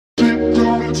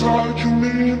Hello!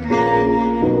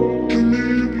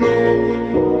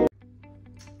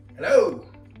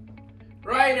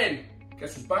 Right then,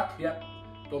 guess who's back? Yep,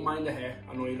 don't mind the hair.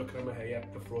 I know you're looking at my hair.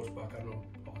 Yep, the throw's back. I know.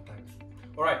 Oh, thanks.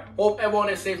 Alright, hope everyone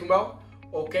is safe and well.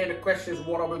 Okay, the question is,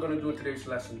 what are we going to do in today's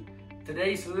lesson?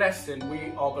 Today's lesson,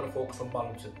 we are going to focus on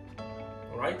balancing.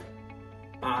 Alright?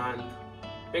 And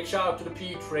big shout out to the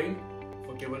PE train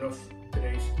for giving us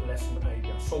today's lesson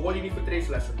idea. So what do you need for today's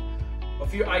lesson? A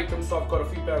few items. So I've got a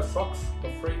few pairs of socks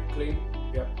for free, clean.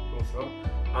 Yep, no snow.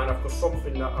 And I've got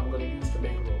something that I'm going to use to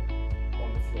make a roll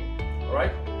on the floor.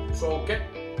 Alright? So get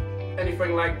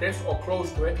anything like this or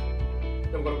close to it.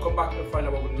 Then we're going to come back and find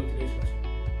out what we're going to do today's lesson.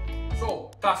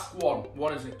 So, task one.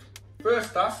 What is it?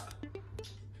 First task,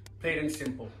 plain and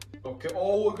simple. Okay,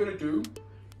 all we're going to do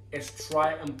is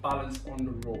try and balance on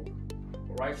the rope.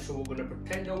 Alright, so we're going to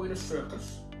pretend that we're in a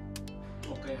circus.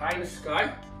 Okay, high in the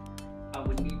sky. And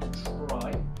we need to try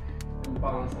and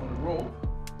balance on the rope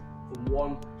from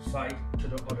one side to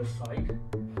the other side,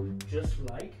 just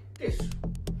like this.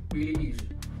 Really easy.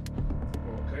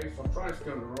 Okay, so I'm trying to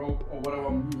stay on the rope or whatever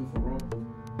I'm using for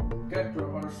rope. Get to the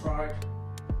other side.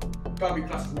 Gotta be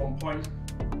clasped at one point.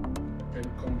 Then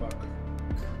come back.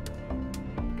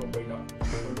 Don't wait up.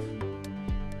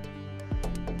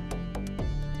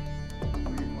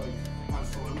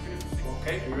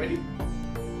 Okay, are you ready?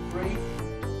 3,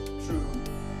 2,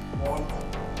 1.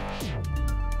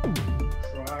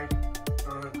 Try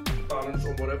and balance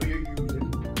on whatever you're using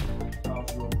of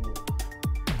your rope.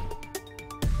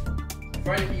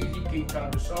 Find it easy, keep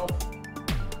time yourself.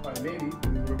 By maybe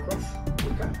move it across.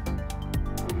 Okay.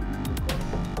 Move it across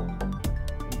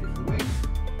in different ways.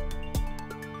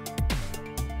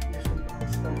 Yes, I'm going to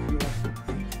stop your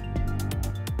feet.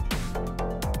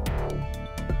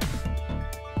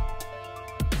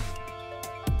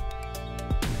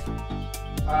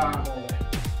 And all that.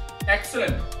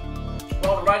 Excellent.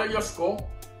 Well, write out your score.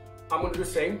 I'm going to do the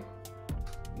same.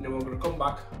 And then we're going to come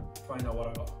back and find out what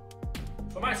I got.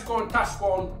 So my score in task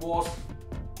 1 was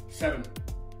 7.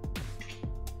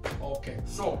 Okay,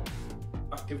 so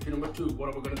activity number 2, what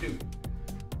are we going to do?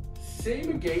 Same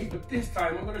again, but this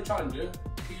time I'm going to challenge you.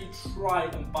 Can you try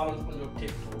and balance on your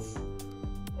tiptoes?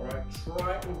 Alright,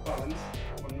 try and balance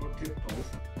on your tiptoes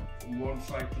from one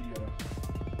side to the other.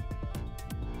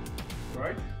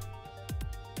 Right?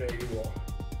 There you are.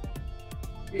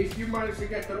 If you manage to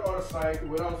get to the other side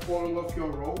without falling off your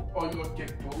rope on your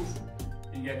tiptoes,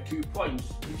 you get 2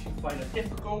 points. If you find it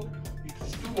difficult, you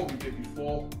just do what we did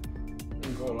before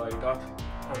and go like that.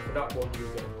 And for that one, you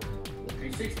get.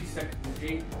 Okay, 60 seconds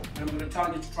again. And I'm going to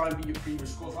challenge you to try and beat your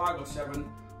previous scores. I got 7,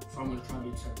 so I'm going to try and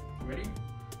beat 7. Ready?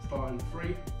 Start in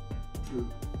 3, 2,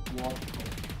 1, go.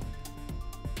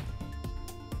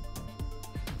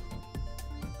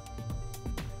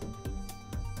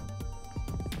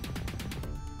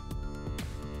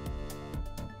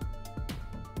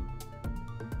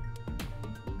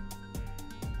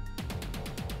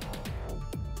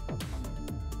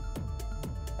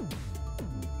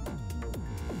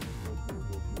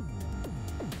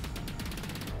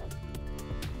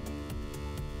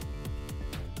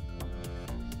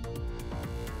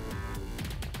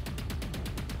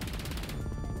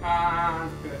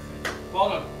 And perfect. Well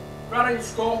done. Right on your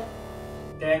score.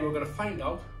 Then we're going to find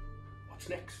out what's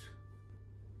next.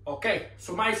 Okay,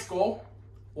 so my score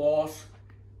was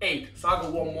 8. So I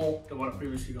got 1 more than what I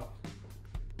previously got.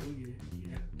 Oh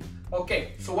yeah.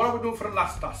 Okay, so what are we doing for the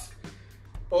last task?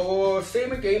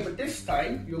 Same again, but this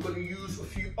time you're going to use a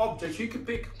few objects. You can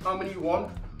pick how many you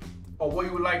want or what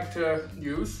you would like to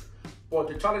use. But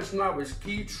the challenge now is,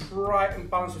 can you try and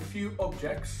balance a few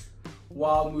objects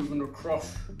while moving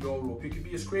across your rope? You can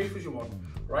be as creative as you want.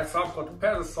 Right, so I've got a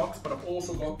pair of socks, but I've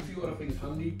also got a few other things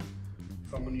handy.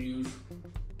 So I'm going to use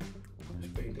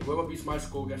this painting. Whoever beats my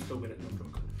score gets to win it. No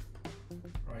joke.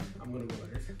 Right, I'm going to go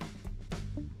like this.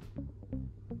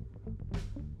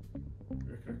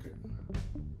 Okay.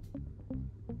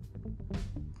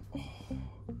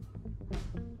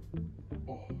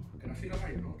 Oh, can I see the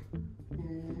line or not?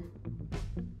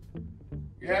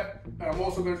 Yeah, and I'm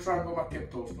also going to try and go my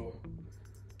tiptoes though.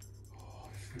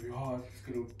 It's gonna be hard. It's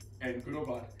gonna end good or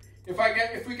bad.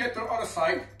 If we get to the other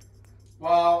side,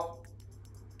 well,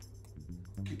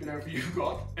 keeping everything you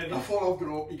got, and I fall off the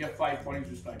rope, you get 5 points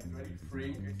this time.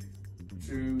 Ready? 3,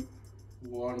 2,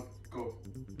 1, go.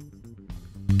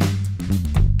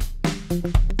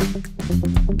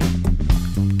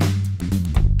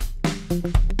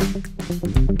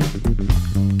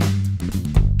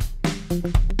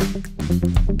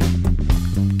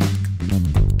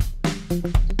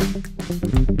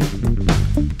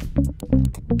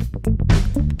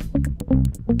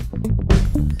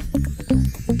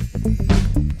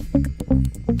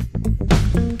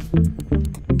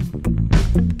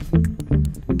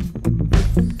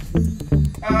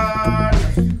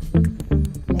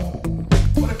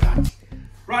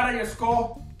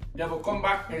 Then we'll come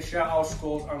back and share our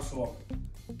scores and so on.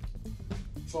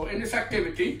 So in this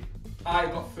activity, I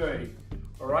got 30.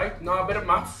 Alright, now a bit of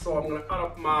maths, so I'm going to add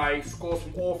up my scores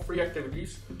from all 3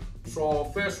 activities. So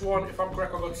first one, if I'm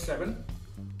correct, I got 7.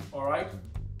 Alright.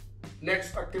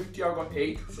 Next activity, I got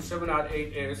 8. So 7 add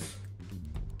 8 is,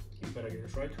 you better get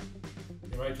this right.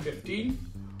 You're right, 15.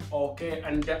 Okay,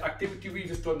 and the activity we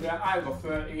just done there, I got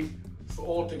 30. So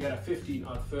altogether, 15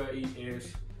 add 30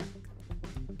 is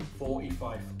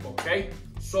 45. Okay,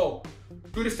 so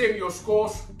do the same with your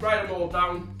scores, write them all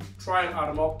down, try and add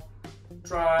them up.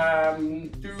 Try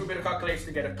do a bit of calculation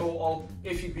to get a total.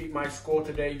 If you beat my score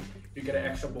today, you get an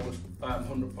extra bonus,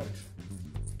 100 points.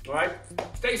 Alright,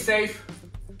 stay safe,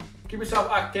 keep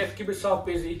yourself active, keep yourself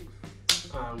busy,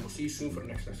 and we'll see you soon for the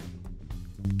next lesson.